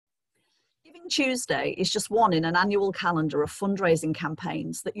Giving Tuesday is just one in an annual calendar of fundraising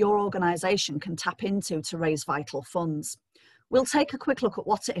campaigns that your organisation can tap into to raise vital funds. We'll take a quick look at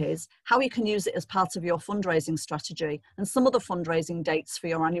what it is, how you can use it as part of your fundraising strategy, and some other fundraising dates for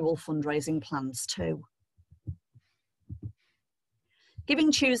your annual fundraising plans too.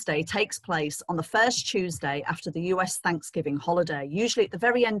 Giving Tuesday takes place on the first Tuesday after the US Thanksgiving holiday, usually at the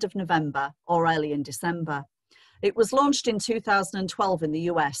very end of November or early in December. It was launched in 2012 in the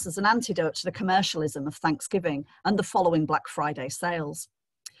US as an antidote to the commercialism of Thanksgiving and the following Black Friday sales.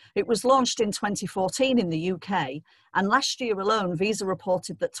 It was launched in 2014 in the UK, and last year alone, Visa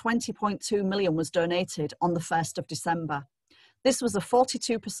reported that 20.2 million was donated on the 1st of December. This was a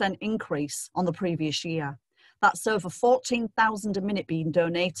 42% increase on the previous year. That's over 14,000 a minute being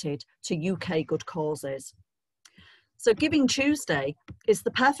donated to UK good causes. So Giving Tuesday is the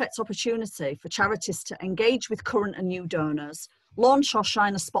perfect opportunity for charities to engage with current and new donors, launch or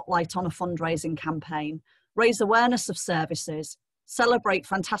shine a spotlight on a fundraising campaign, raise awareness of services, celebrate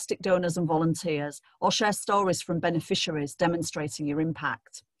fantastic donors and volunteers, or share stories from beneficiaries demonstrating your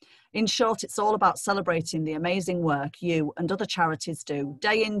impact. In short, it's all about celebrating the amazing work you and other charities do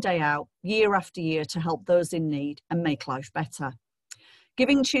day in, day out, year after year to help those in need and make life better.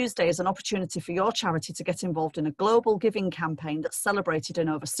 Giving Tuesday is an opportunity for your charity to get involved in a global giving campaign that's celebrated in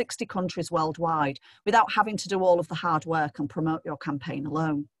over 60 countries worldwide without having to do all of the hard work and promote your campaign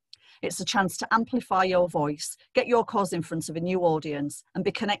alone. It's a chance to amplify your voice, get your cause in front of a new audience, and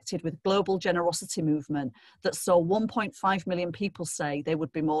be connected with global generosity movement that saw 1.5 million people say they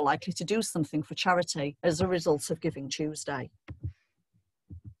would be more likely to do something for charity as a result of Giving Tuesday.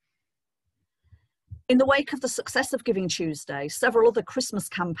 In the wake of the success of Giving Tuesday, several other Christmas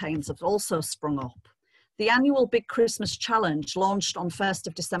campaigns have also sprung up. The annual Big Christmas Challenge, launched on 1st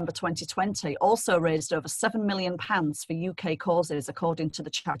of December 2020, also raised over £7 million for UK causes, according to the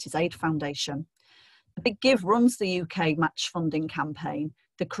Charities Aid Foundation. The Big Give runs the UK match funding campaign,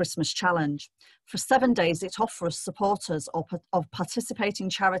 the Christmas Challenge. For 7 days, it offers supporters of participating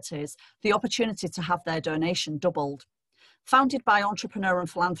charities the opportunity to have their donation doubled. Founded by entrepreneur and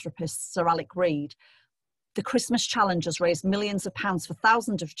philanthropist Sir Alec Reid, the Christmas Challenge has raised millions of pounds for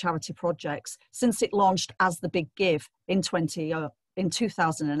thousands of charity projects since it launched as the Big Give in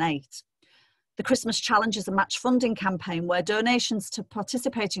 2008. The Christmas Challenge is a match funding campaign where donations to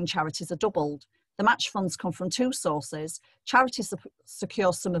participating charities are doubled. The match funds come from two sources. Charities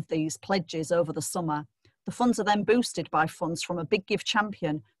secure some of these pledges over the summer. The funds are then boosted by funds from a Big Give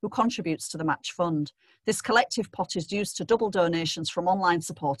champion who contributes to the match fund. This collective pot is used to double donations from online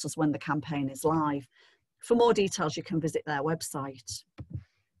supporters when the campaign is live. For more details, you can visit their website.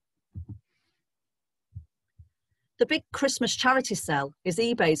 The Big Christmas Charity Sale is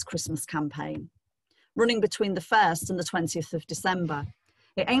eBay's Christmas campaign, running between the 1st and the 20th of December.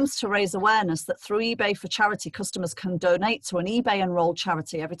 It aims to raise awareness that through eBay for Charity, customers can donate to an eBay-enrolled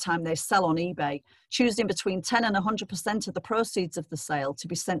charity every time they sell on eBay, choosing between 10 and 100% of the proceeds of the sale to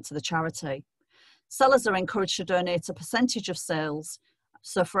be sent to the charity. Sellers are encouraged to donate a percentage of sales,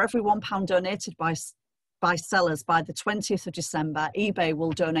 so for every £1 donated by sellers by the 20th of December, eBay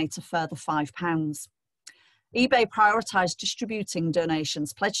will donate a further £5. eBay prioritised distributing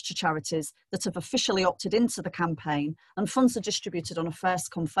donations pledged to charities that have officially opted into the campaign, and funds are distributed on a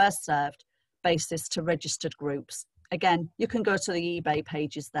first-come, first-served basis to registered groups. Again, you can go to the eBay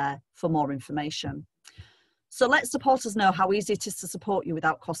pages there for more information. So let supporters know how easy it is to support you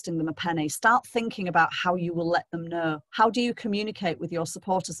without costing them a penny. Start thinking about how you will let them know. How do you communicate with your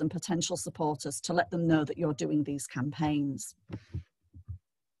supporters and potential supporters to let them know that you're doing these campaigns?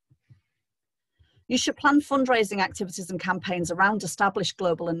 You should plan fundraising activities and campaigns around established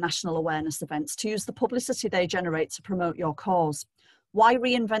global and national awareness events to use the publicity they generate to promote your cause. Why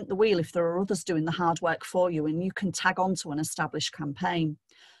reinvent the wheel if there are others doing the hard work for you and you can tag on to an established campaign?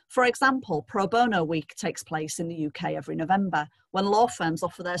 For example, Pro Bono Week takes place in the UK every November, when law firms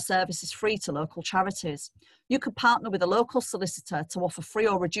offer their services free to local charities. You could partner with a local solicitor to offer free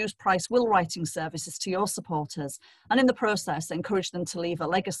or reduced price will writing services to your supporters, and in the process encourage them to leave a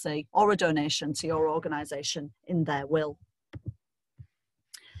legacy or a donation to your organisation in their will.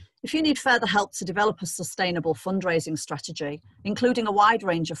 If you need further help to develop a sustainable fundraising strategy, including a wide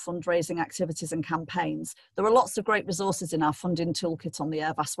range of fundraising activities and campaigns, there are lots of great resources in our funding toolkit on the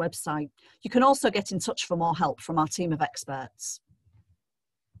Airvas website. You can also get in touch for more help from our team of experts.